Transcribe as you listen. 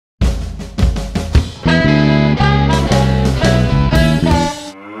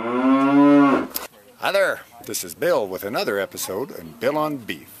This is Bill with another episode of Bill on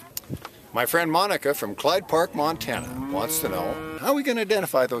Beef. My friend Monica from Clyde Park, Montana wants to know, how are we going to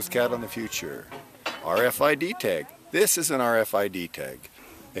identify those cattle in the future? RFID tag. This is an RFID tag.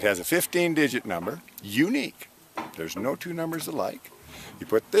 It has a 15-digit number, unique. There's no two numbers alike. You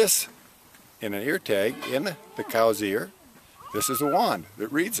put this in an ear tag in the cow's ear. This is a wand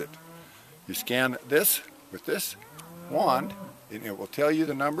that reads it. You scan this with this wand, and it will tell you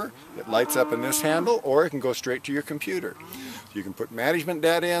the number. It lights up in this handle, or it can go straight to your computer. You can put management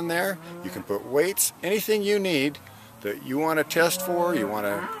data in there. You can put weights, anything you need that you want to test for. You want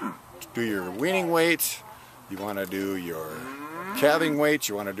to do your weaning weights. You want to do your calving weights.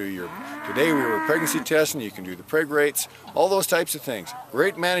 You want to do your, today we were pregnancy testing. You can do the preg rates, all those types of things.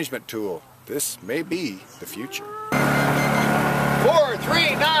 Great management tool. This may be the future. 4,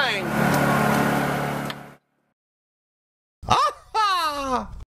 3, 9.